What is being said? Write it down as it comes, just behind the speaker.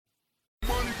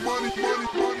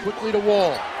Quickly to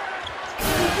Wall.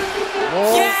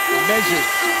 Wall measures.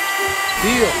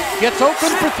 Beal gets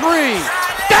open for three.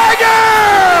 Dagger!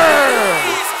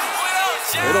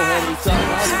 They don't have any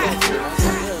timeouts.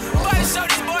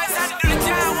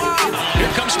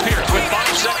 Here comes Pierce with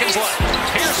 5 seconds left.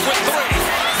 Pierce with 3.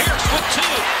 Pierce with 2.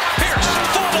 Pierce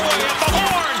full away at the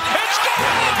horn. It's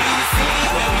gone!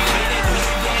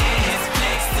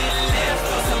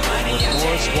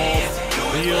 Morris, Wall,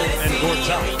 Beal, and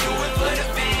Gortat.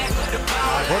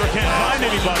 Porter can't find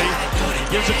anybody. He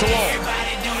gives it to Wall.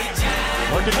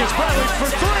 Working against Bradley for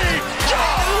 3.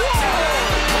 John Wall!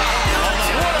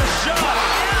 What a shot!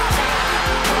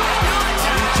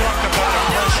 You talked about a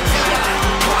pressure shot.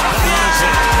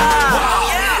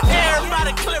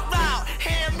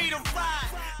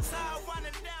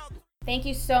 Thank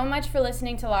you so much for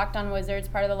listening to Locked On Wizards,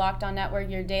 part of the Locked On Network,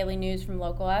 your daily news from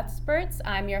local experts.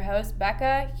 I'm your host,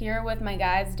 Becca, here with my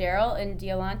guys, Daryl and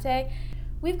Diolante.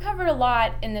 We've covered a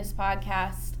lot in this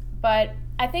podcast, but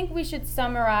I think we should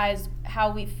summarize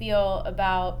how we feel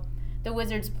about the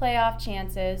Wizards' playoff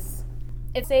chances.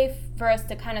 It's safe for us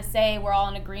to kind of say we're all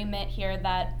in agreement here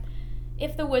that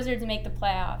if the Wizards make the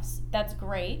playoffs, that's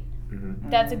great. Mm-hmm.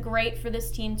 That's great for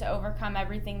this team to overcome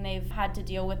everything they've had to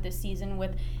deal with this season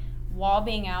with Wall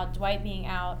being out, Dwight being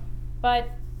out. But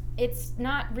it's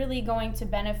not really going to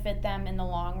benefit them in the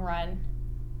long run.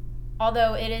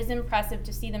 Although it is impressive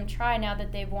to see them try now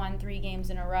that they've won 3 games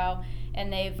in a row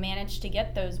and they've managed to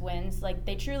get those wins. Like,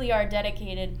 they truly are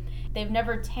dedicated. They've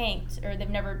never tanked, or they've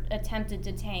never attempted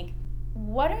to tank.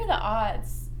 What are the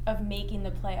odds of making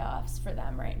the playoffs for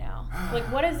them right now?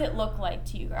 Like, what does it look like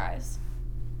to you guys?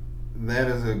 That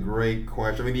is a great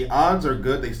question. I mean, the odds are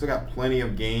good. They still got plenty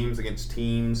of games against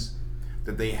teams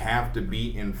that they have to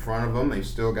beat in front of them. They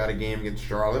still got a game against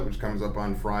Charlotte, which comes up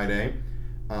on Friday.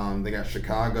 They got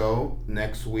Chicago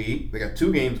next week. They got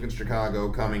 2 games against Chicago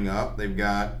coming up. They've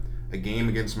got a game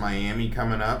against Miami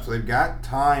coming up. So they've got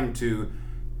time to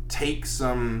take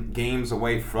some games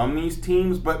away from these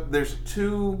teams. But there's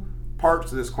 2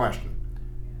 parts to this question.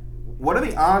 What are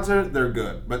the odds? They're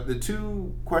good. But the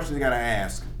 2 questions you got to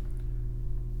ask: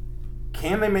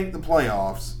 can they make the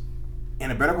playoffs?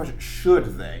 And a better question,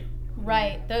 should they?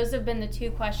 Right. Those have been the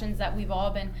 2 questions that we've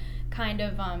all been kind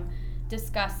of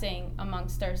discussing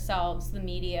amongst ourselves, the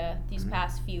media, these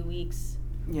past few weeks.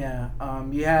 Yeah,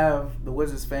 you have the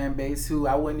Wizards fan base, who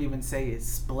I wouldn't even say is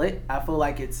split. I feel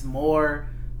like it's more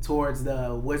towards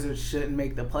the Wizards shouldn't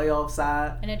make the playoff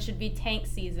side. And it should be tank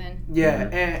season. Yeah,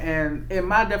 and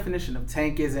my definition of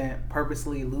tank isn't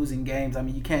purposely losing games. I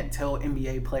mean, you can't tell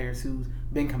NBA players who's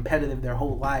been competitive their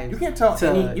whole lives. You can't tell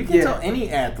any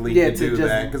athlete to do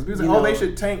that, because people say,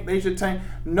 they should tank.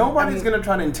 Nobody's going to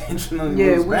try to intentionally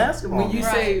lose basketball.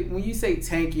 When you say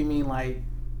tank, you mean like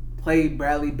play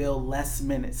Bradley Beal less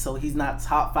minutes, so he's not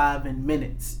top 5 in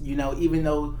minutes. You know, even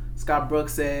though Scott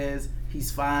Brooks says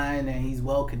he's fine and he's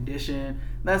well conditioned,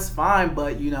 that's fine.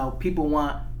 But you know, people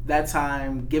want that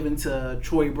time given to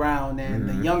Troy Brown and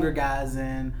the younger guys,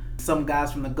 and some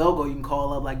guys from the go-go you can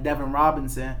call up like Devin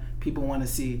Robinson. People want to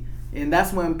see, and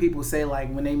that's when people say,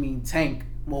 like, when they mean tank.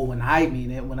 Well, when I mean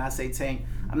it, when I say tank,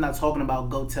 I'm not talking about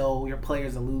go tell your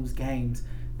players to lose games.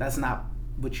 That's not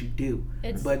what you do.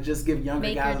 But just give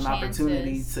younger guys an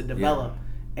opportunity to develop.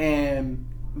 Yeah. And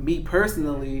me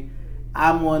personally,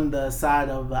 I'm on the side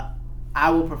of I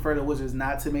would prefer the Wizards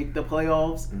not to make the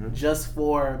playoffs, just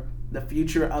for the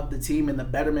future of the team and the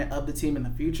betterment of the team in the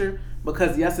future.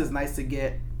 Because yes, it's nice to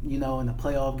get, you know, in a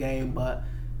playoff game, but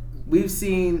we've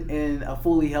seen in a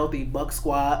fully healthy Buck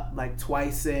squad like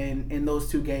twice in those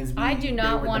 2 games. I do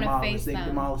not want to face them. They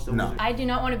demolished the Wizards. I do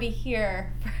not want to be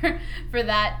here for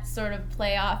that sort of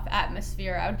playoff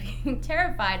atmosphere. I would be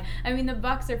terrified. I mean, the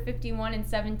Bucks are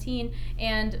 51-17,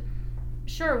 and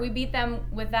sure, we beat them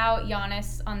without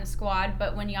Giannis on the squad,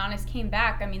 but when Giannis came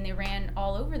back, I mean, they ran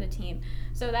all over the team.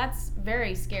 So that's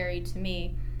very scary to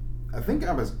me. I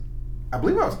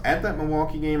believe I was at that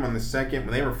Milwaukee game on the 2nd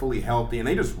when they were fully healthy, and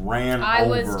they just ran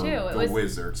over the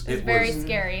Wizards. It was very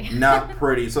scary. Not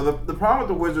pretty. So the problem with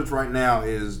the Wizards right now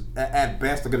is, at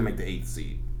best, they're going to make the 8th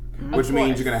seed, which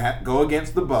means you're going to go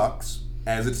against the Bucks,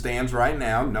 as it stands right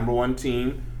now, number 1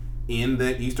 team in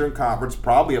the Eastern Conference,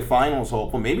 probably a finals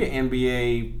hopeful, maybe an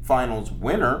NBA finals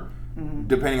winner,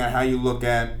 depending on how you look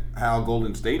at how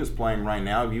Golden State is playing right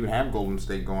now. If you have Golden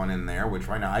State going in there, which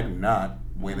right now I do not,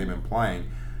 the way they've been playing.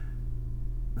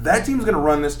 That team's going to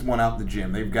run this one out the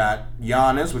gym. They've got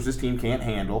Giannis, which this team can't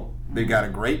handle. They've got a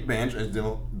great bench. As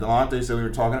Delonte said, we were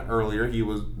talking earlier,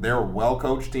 they're a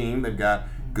well-coached team. They've got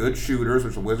good shooters,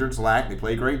 which the Wizards lack. They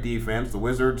play great defense. The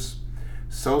Wizards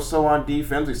so-so on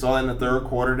defense. We saw that in the 3rd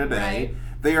quarter today. Right.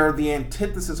 They are the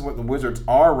antithesis of what the Wizards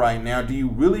are right now. Do you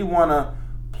really want to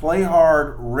play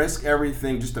hard, risk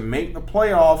everything just to make the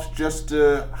playoffs, just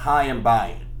to high and buy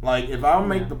it? Like, if I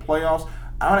make the playoffs,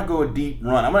 I want to go a deep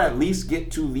run. I'm going to at least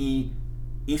get to the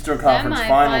Eastern Conference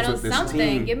Finals with this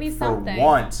team Give me something. for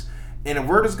once. And if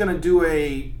we're just going to do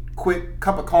a quick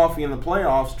cup of coffee in the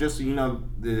playoffs just so,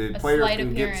 the players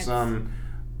can get some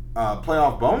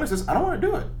playoff bonuses, I don't want to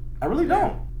do it. I really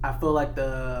don't. I feel like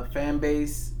the fan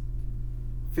base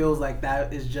feels like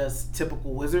that is just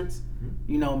typical Wizards.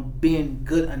 Being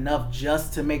good enough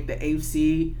just to make the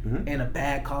AFC in a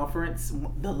bad conference,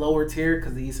 the lower tier,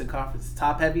 because the Eastern Conference is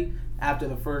top heavy. After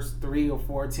the first 3 or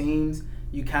 4 teams,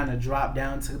 you kind of drop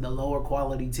down to the lower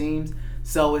quality teams.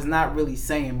 So it's not really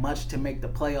saying much to make the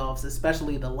playoffs,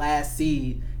 especially the last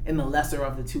seed in the lesser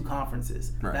of the 2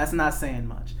 conferences. Right. That's not saying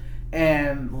much.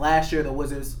 And last year, the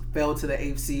Wizards fell to the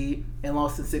AFC and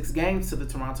lost in 6 games to the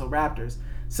Toronto Raptors.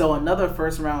 So another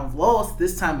first-round loss,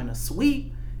 this time in a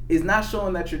sweep, is not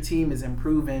showing that your team is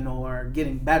improving or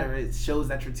getting better. It shows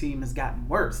that your team has gotten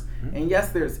worse. And yes,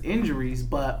 there's injuries,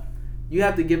 but you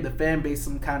have to give the fan base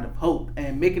some kind of hope.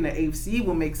 And making the AFC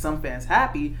will make some fans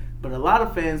happy, but a lot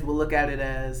of fans will look at it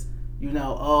as,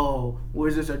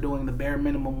 Wizards are doing the bare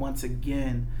minimum once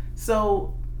again.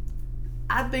 So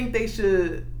I think they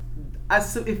should.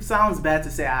 It sounds bad to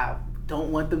say I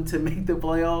don't want them to make the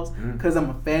playoffs because I'm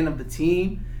a fan of the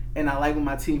team and I like when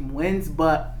my team wins,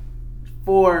 but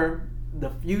for the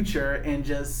future and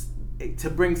just to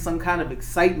bring some kind of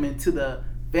excitement to the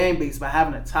fan base by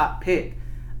having a top pick,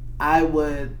 I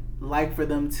would like for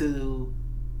them to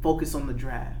focus on the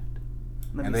draft.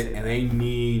 And they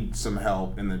need some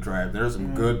help in the draft. There's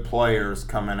some good players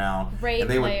coming out. Great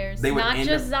players. Not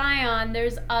just Zion.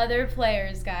 There's other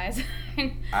players, guys.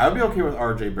 I would be okay with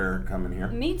R.J. Barrett coming here.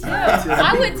 Me too.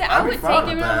 I would take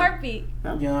him in a heartbeat.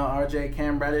 R.J.,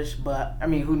 Cam Reddish. But,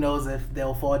 who knows if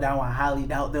they'll fall down. I highly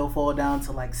doubt they'll fall down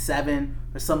to like 7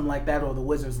 or something like that. Or the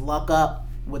Wizards luck up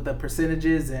with the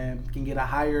percentages and can get a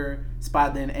higher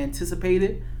spot than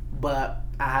anticipated. But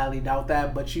I highly doubt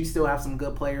that, but you still have some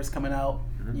good players coming out.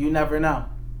 You never know.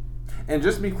 And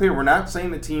just to be clear, we're not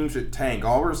saying the team should tank.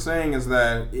 All we're saying is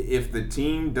that if the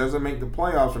team doesn't make the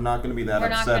playoffs, we're not going to be that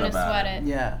upset about it. We're not going to sweat it.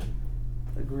 Yeah.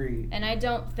 Agreed. And I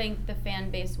don't think the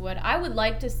fan base would. I would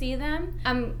like to see them.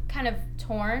 I'm kind of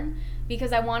torn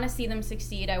because I want to see them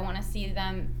succeed. I want to see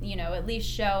them, at least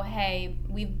show, hey,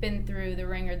 we've been through the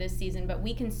ringer this season, but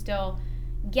we can still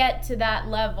get to that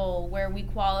level where we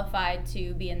qualified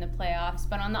to be in the playoffs.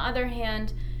 But on the other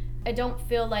hand, I don't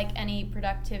feel like any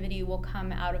productivity will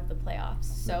come out of the playoffs.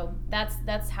 So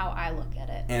that's how I look at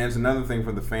it. And it's another thing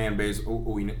for the fan base.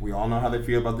 We all know how they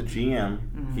feel about the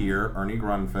GM here, Ernie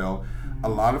Grunfeld. A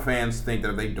lot of fans think that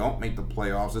if they don't make the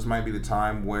playoffs, this might be the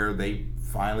time where they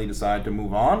finally decide to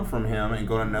move on from him and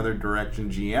go in another direction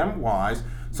GM-wise.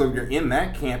 So if you're in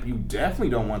that camp, you definitely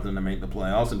don't want them to make the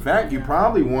playoffs. In fact, you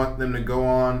probably want them to go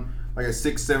on like a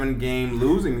 6-7 game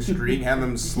losing streak, have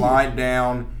them slide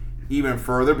down even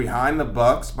further behind the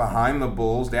Bucks, behind the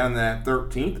Bulls, down in that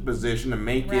 13th position to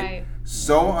make it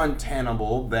so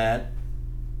untenable that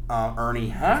Ernie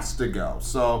has to go.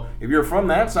 So if you're from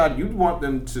that side, you'd want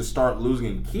them to start losing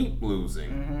and keep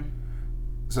losing.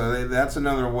 So that's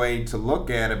another way to look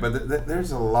at it. But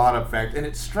there's a lot of factors. And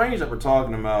it's strange that we're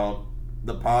talking about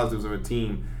the positives of a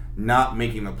team not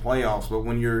making the playoffs. But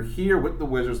when you're here with the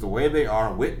Wizards the way they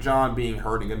are, with John being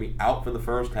hurt and going to be out for the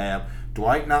first half,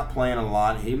 Dwight not playing a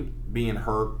lot, him being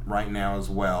hurt right now as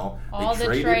well. All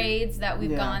the trades that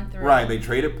we've gone through. Right, they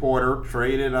traded Porter,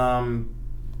 traded Kelly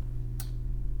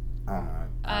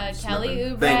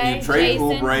Oubre. Thank you. Traded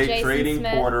Oubre, trading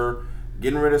Smith. Porter,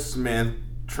 getting rid of Smith,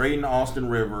 trading Austin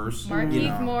Rivers.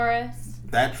 Markieff Morris.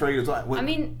 That trade is like...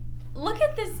 Look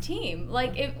at this team.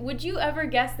 Would you ever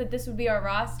guess that this would be our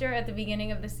roster at the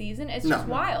beginning of the season? It's just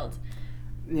wild.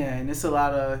 Yeah, and it's a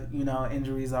lot of,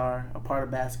 injuries are a part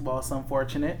of basketball. It's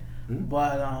unfortunate.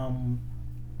 But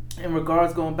in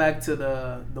regards going back to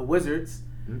the Wizards,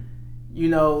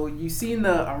 you seen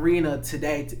the arena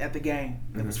today at the game.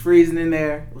 It was freezing in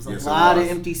there. It was a lot of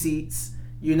empty seats,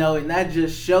 and that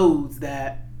just shows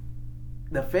that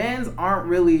the fans aren't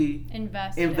really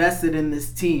invested in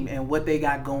this team and what they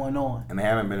got going on. And they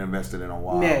haven't been invested in a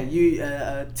while.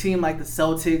 Yeah, a team like the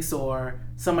Celtics or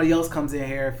somebody else comes in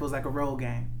here, it feels like a road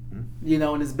game.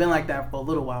 And it's been like that for a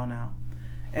little while now.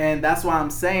 And that's why I'm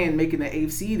saying making the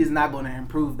 8th seed is not going to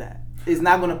improve that. It's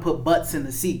not going to put butts in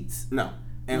the seats. No.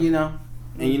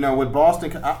 And, with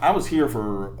Boston, I was here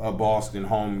for a Boston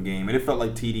home game, and it felt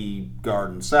like TD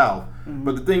Garden South. Mm-hmm.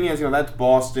 But the thing is, that's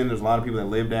Boston. There's a lot of people that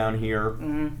live down here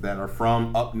that are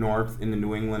from up north in the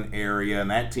New England area,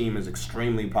 and that team is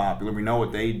extremely popular. We know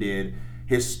what they did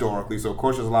historically, so of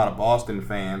course there's a lot of Boston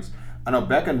fans. I know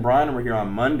Becca and Brian were here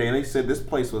on Monday, and they said this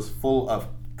place was full of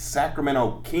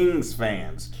Sacramento Kings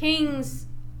fans. Fans,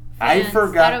 I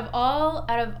forgot.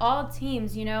 Out of all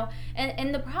teams,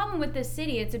 and the problem with this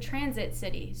city, it's a transit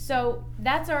city, so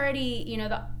that's already,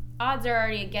 the odds are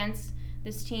already against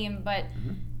this team, but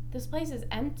this place is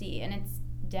empty and it's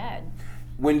dead.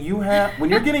 When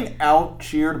you're getting out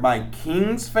cheered by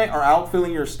Kings fans or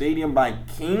outfilling your stadium by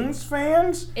Kings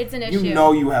fans, it's an issue.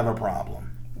 You have a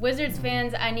problem. Wizards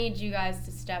fans, I need you guys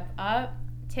to step up.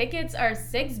 Tickets are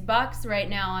 $6 right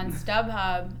now on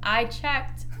StubHub. I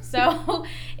checked. So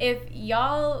if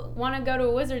y'all want to go to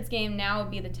a Wizards game, now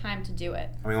would be the time to do it.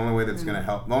 I mean, the only way that's going to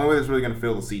help, the only way that's really going to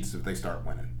fill the seats is if they start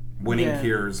winning. Winning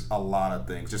cures a lot of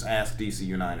things. Just ask DC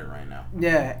United right now.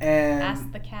 Yeah, and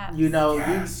ask the Cats.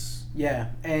 Yes.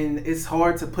 And it's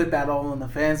hard to put that all on the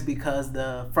fans because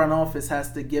the front office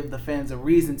has to give the fans a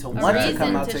reason to want to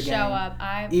come out to the game,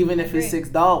 up. even if it's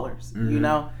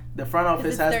 $6. The front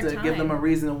office has to give them a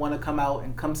reason to want to come out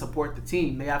and come support the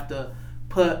team. They have to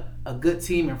put a good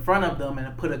team in front of them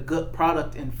and put a good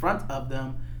product in front of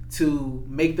them to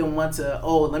make them want to,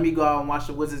 let me go out and watch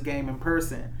the Wizards game in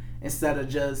person instead of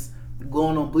just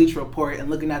going on Bleacher Report and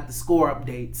looking at the score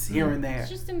updates here and there. It's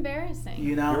just embarrassing.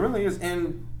 It really is.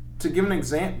 And to give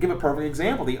a perfect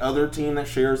example, the other team that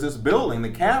shares this building, the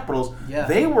Capitals,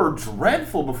 they were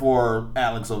dreadful before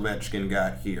Alex Ovechkin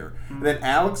got here. Mm-hmm. Then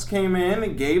Alex came in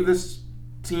and gave this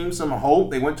team some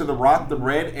hope. They went to the Rock the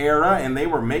Red era, and they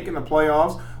were making the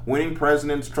playoffs, winning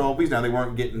President's trophies. Now, they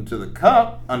weren't getting to the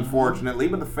Cup, unfortunately,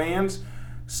 but the fans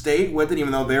stayed with it,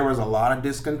 even though there was a lot of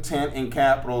discontent in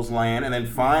Capitals land. And then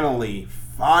finally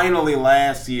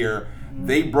last year,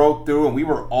 they broke through, and we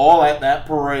were all at that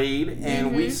parade,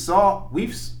 and we've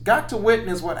got to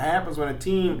witness what happens when a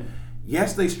team,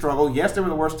 yes, they struggle, yes, they were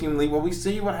the worst team in the league, well, we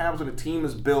see what happens when a team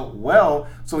is built well,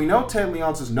 so we know Ted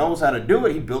Leonsis knows how to do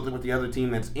it. He built it with the other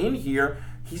team that's in here.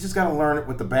 He's just got to learn it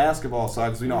with the basketball side,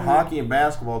 because we know hockey and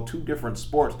basketball, two different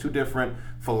sports, two different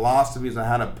philosophies on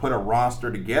how to put a roster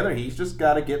together. He's just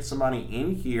got to get somebody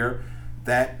in here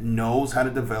that knows how to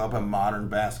develop a modern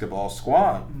basketball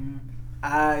squad.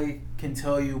 I can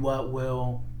tell you what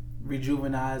will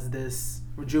rejuvenate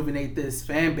this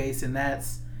fan base, and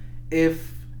that's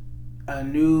if a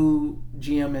new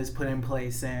GM is put in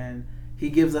place and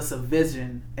he gives us a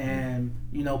vision and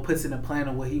puts in a plan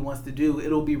of what he wants to do.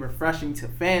 It'll be refreshing to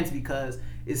fans because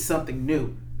it's something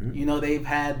new. They've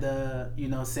had the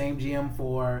same GM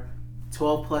for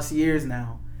 12 plus years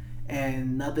now,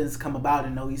 and nothing's come about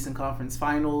it. No Eastern Conference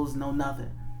Finals, no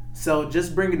nothing. So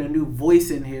just bringing a new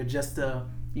voice in here just to,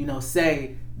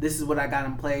 say, this is what I got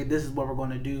in play, this is what we're going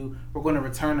to do, we're going to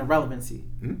return to relevancy,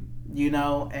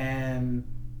 and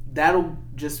that'll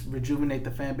just rejuvenate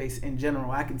the fan base in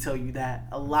general. I can tell you that.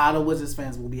 A lot of Wizards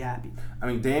fans will be happy. I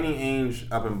mean, Danny Ainge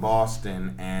up in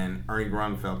Boston and Ernie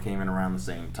Grunfeld came in around the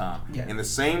same time. Yeah. In the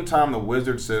same time, the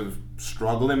Wizards have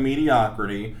struggled in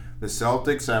mediocrity. The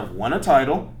Celtics have won a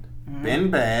title, been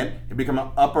bad, and become an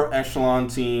upper echelon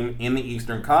team in the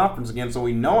Eastern Conference again. So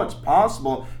we know it's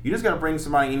possible. You just got to bring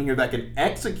somebody in here that can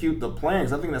execute the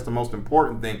plans. I think that's the most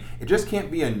important thing. It just can't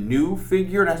be a new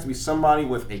figure. It has to be somebody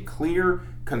with a clear,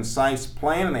 concise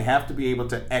plan, and they have to be able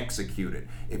to execute it.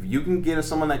 If you can get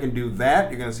someone that can do that,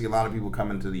 you're going to see a lot of people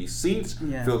come into these seats,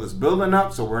 fill this building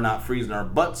up, so we're not freezing our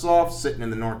butts off sitting in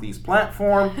the Northeast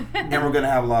platform, and we're going to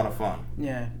have a lot of fun.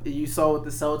 Yeah, you saw with the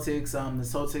Celtics. The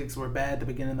Celtics were bad at the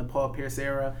beginning of the Paul Pierce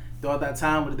era. Throughout that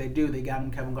time, what did they do? They got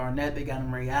him Kevin Garnett, they got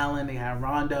him Ray Allen, they had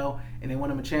Rondo, and they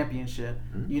won him a championship.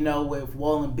 With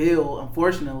Wall and Bill,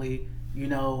 unfortunately,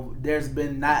 there's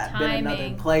been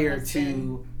another player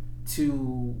to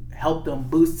help them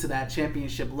boost to that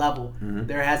championship level.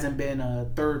 There hasn't been a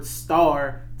third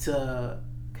star to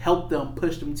help them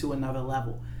push them to another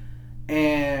level.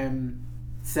 And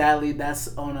sadly,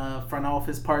 that's on a front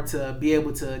office part to be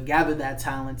able to gather that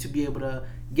talent, to be able to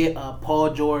get a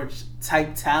Paul George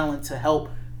type talent to help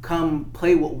come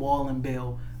play with Wall and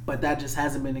Bill. But that just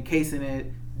hasn't been the case, and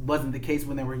it wasn't the case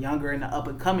when they were younger in the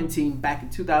up-and-coming team back in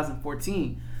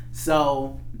 2014.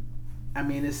 So, I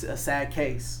mean, it's a sad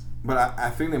case. But I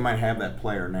think they might have that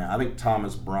player now. I think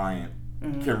Thomas Bryant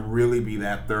can really be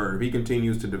that third. If he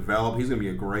continues to develop, he's going to be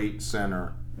a great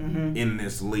center in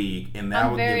this league. And that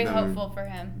I'm very hopeful for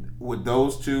him. With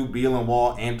those two, Beal and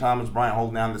Wall and Thomas Bryant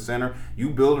holding down the center, you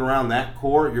build around that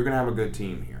core, you're going to have a good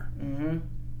team here.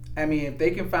 I mean, if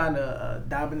they can find a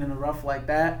diamond in the rough like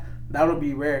that, that'll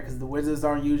be rare because the Wizards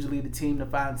aren't usually the team to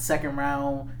find second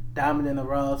round diamond in the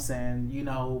roughs and, you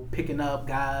know, picking up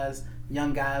guys,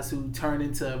 young guys who turn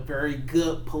into very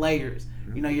good players.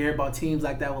 You know, you hear about teams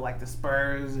like that with like the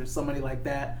Spurs or somebody like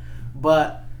that.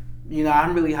 But, you know,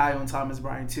 I'm really high on Thomas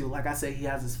Bryant too. Like I said, he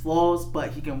has his flaws,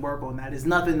 but he can work on that. It's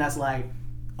nothing that's like,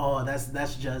 oh,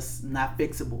 that's just not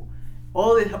fixable.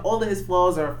 All of his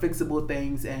flaws are fixable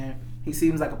things, and he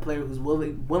seems like a player who's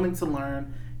willing to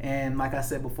learn. And like I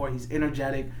said before, he's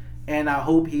energetic. And I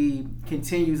hope he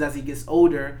continues as he gets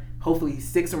older. Hopefully he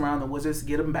sticks around the Wizards,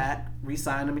 get him back,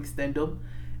 re-sign him, extend him.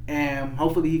 And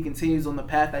hopefully he continues on the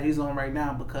path that he's on right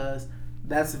now, because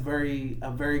that's a very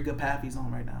good path he's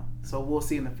on right now. So we'll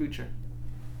see in the future.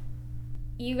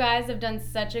 You guys have done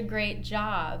such a great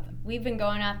job. We've been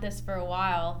going at this for a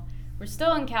while. We're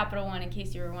still in Capital One, in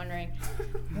case you were wondering.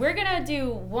 We're going to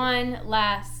do one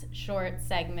last short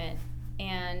segment,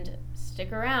 and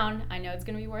stick around. I know it's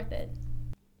going to be worth it.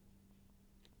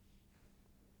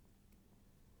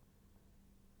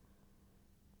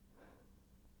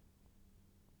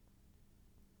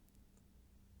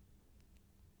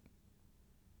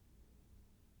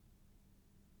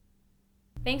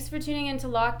 Thanks for tuning in to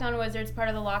Locked On Wizards, part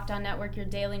of the Locked On Network, your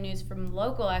daily news from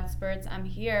local experts. I'm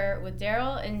here with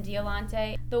Daryl and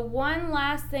Diolante. The one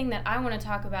last thing that I want to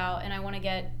talk about, and I want to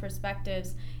get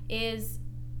perspectives, is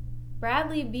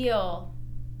Bradley Beal.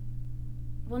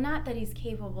 Well, not that he's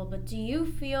capable, but do you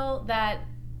feel that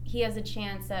he has a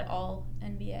chance at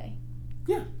All-NBA?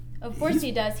 Yeah. Of course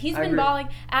he does. He's been balling.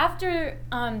 After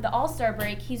the All-Star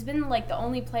break, he's been like the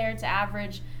only player to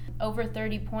average over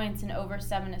 30 points and over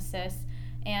 7 assists.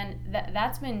 And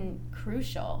that's been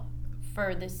crucial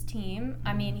for this team.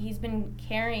 I mean, he's been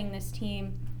carrying this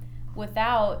team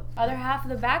without other half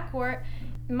of the backcourt.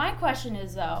 My question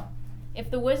is, though, if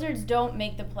the Wizards don't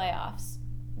make the playoffs,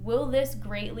 will this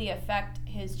greatly affect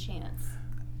his chance?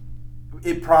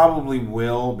 It probably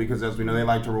will, because as we know, they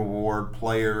like to reward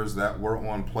players that were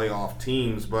on playoff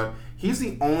teams, but he's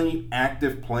the only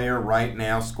active player right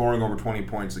now scoring over 20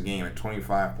 points a game at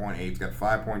 25.8. He's got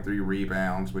 5.3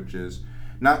 rebounds, which is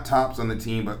not tops on the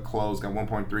team, but close. Got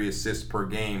 1.3 assists per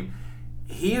game.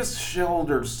 He has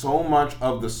shouldered so much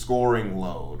of the scoring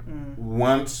load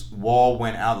once Wall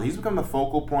went out. He's become the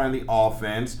focal point of the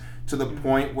offense to the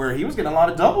point where he was getting a lot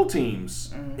of double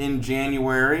teams in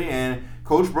January, and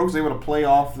Coach Brooks was able to play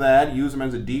off that, use him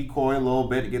as a decoy a little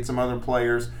bit to get some other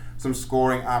players some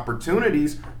scoring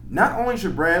opportunities. Not only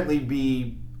should Bradley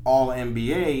be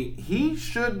All-NBA, he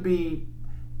should be,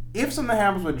 if something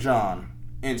happens with John,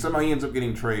 and somehow he ends up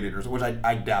getting traded, which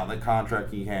I doubt. That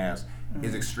contract he has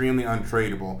is extremely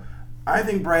untradeable. I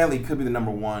think Bradley could be the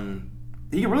number one.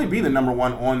 He could really be the number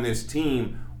one on this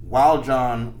team while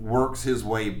John works his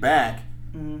way back.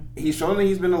 He's shown that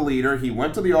he's been a leader. He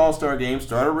went to the All-Star game,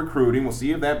 started recruiting. We'll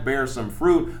see if that bears some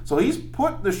fruit. So he's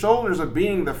put the shoulders of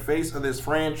being the face of this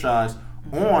franchise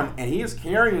on, and he is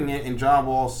carrying it in John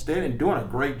Wall's stead and doing a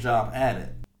great job at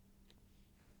it.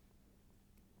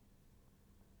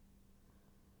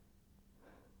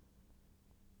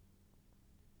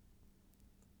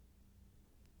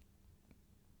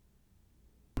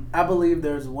 I believe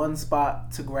there's one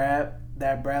spot to grab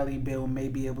that Bradley Beal may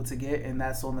be able to get, and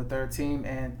that's on the third team.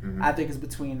 And I think it's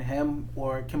between him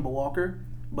or Kemba Walker,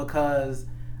 because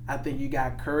I think you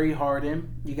got Curry,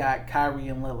 Harden, you got Kyrie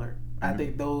and Lillard. I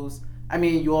think those. I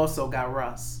mean, you also got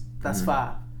Russ. That's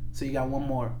 5. So you got one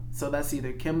more. So that's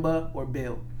either Kemba or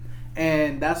Beal.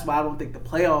 And that's why I don't think the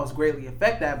playoffs greatly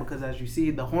affect that, because as you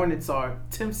see, the Hornets are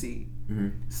 10th seed.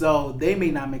 So they may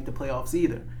not make the playoffs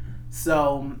either.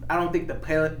 So I don't think the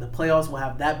playoffs will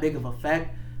have that big of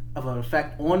an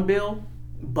effect on Beal,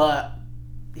 but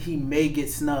he may get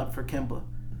snubbed for Kemba.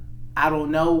 I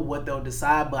don't know what they'll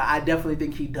decide, but I definitely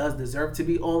think he does deserve to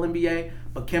be All-NBA.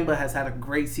 But Kemba has had a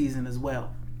great season as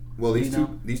well. Well,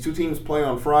 these two teams play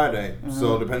on Friday,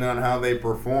 so depending on how they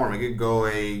perform, it could go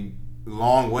a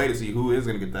long way to see who is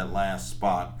going to get that last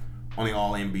spot on the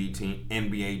All-NBA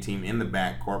team in the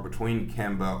backcourt between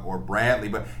Kemba or Bradley.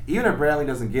 But even if Bradley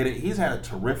doesn't get it, he's had a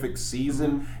terrific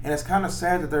season, and it's kind of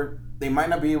sad that they might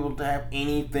not be able to have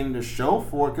anything to show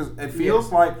for it, because it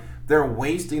feels like they're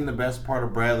wasting the best part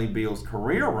of Bradley Beal's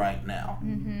career right now.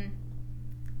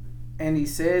 And he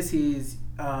says he's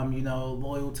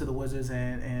loyal to the Wizards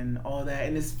and all that,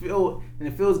 and it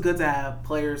feels good to have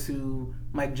players who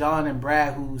like John and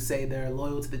Brad who say they're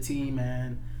loyal to the team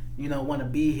and want to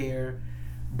be here.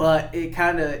 But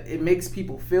it makes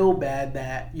people feel bad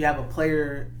that you have a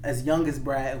player as young as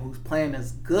Brad who's playing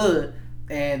as good,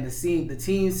 and the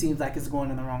team seems like it's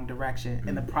going in the wrong direction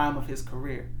in the prime of his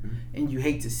career, and you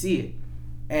hate to see it.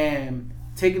 And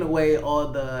taking away all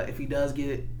the, if he does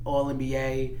get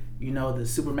All-NBA, you know, the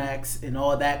Supermax and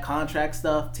all that contract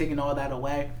stuff, taking all that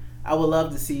away, I would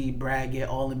love to see Brad get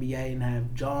All-NBA and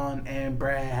have John and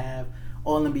Brad have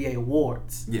All-NBA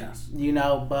awards. Yes. You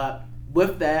know, but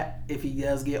with that, if he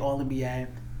does get All-NBA,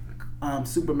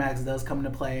 Supermax does come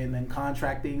into play, and then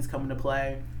contract things come into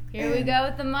play. Here we go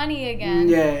with the money again.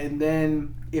 Yeah, and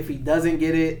then if he doesn't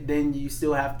get it, then you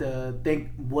still have to think,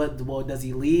 does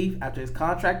he leave after his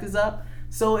contract is up?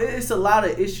 So it's a lot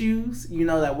of issues, you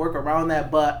know, that work around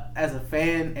that. But as a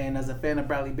fan and as a fan of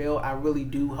Bradley Beal, I really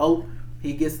do hope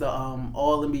he gets the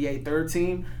All-NBA third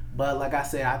team. But like I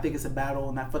said, I think it's a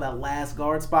battle for that last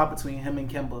guard spot between him and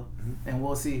Kemba. And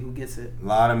we'll see who gets it. A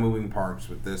lot of moving parts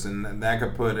with this, and that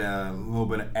could put a little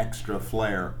bit of extra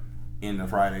flair into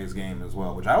Friday's game as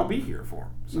well, which I will be here for.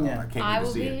 So Yeah. I can't wait to see it. I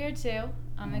will be here too.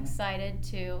 I'm excited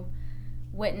to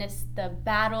witness the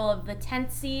battle of the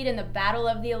 10th seed and the battle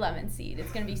of the 11th seed.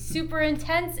 It's going to be super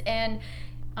intense, and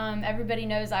everybody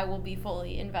knows I will be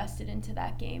fully invested into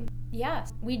that game.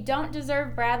 Yes, we don't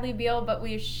deserve Bradley Beal, but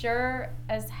we sure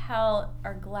as hell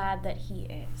are glad that he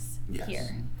is here.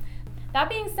 That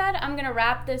being said, I'm going to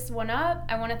wrap this one up.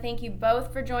 I want to thank you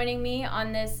both for joining me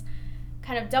on this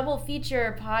kind of double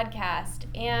feature podcast.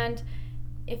 And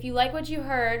if you like what you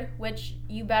heard, which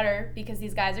you better because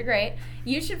these guys are great,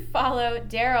 you should follow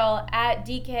Daryl at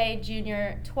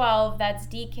DKJr12. That's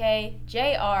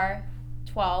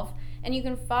DKJR12. And you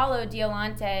can follow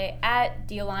Dialante at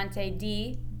Dialante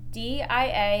D,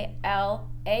 DIALANTED.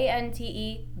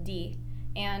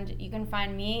 And you can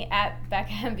find me at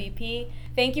Becca MVP.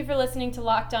 Thank you for listening to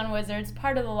Locked On Wizards,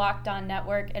 part of the Locked On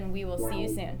Network, and we will see you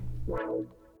soon.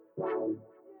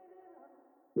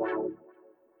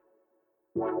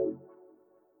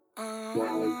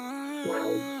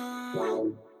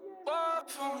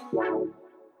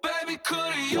 Baby,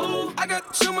 could you? I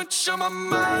got too much on my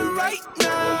mind right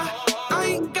now. I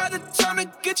ain't got the time to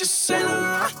get you sailing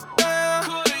right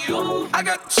now. I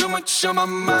got too much on my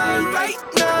mind right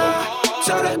now.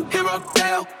 Tell the hero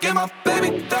down, get my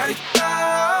baby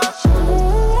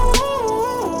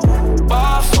 30,000.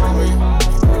 Bar for me.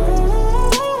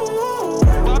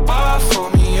 Bar for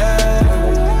me, yeah.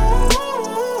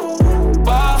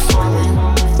 Bar for me.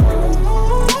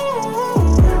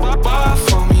 Bar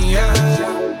for me,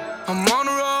 yeah. I'm on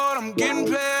the road, I'm getting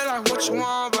paid like what you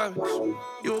want, baby.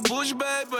 You a bullshit, baby.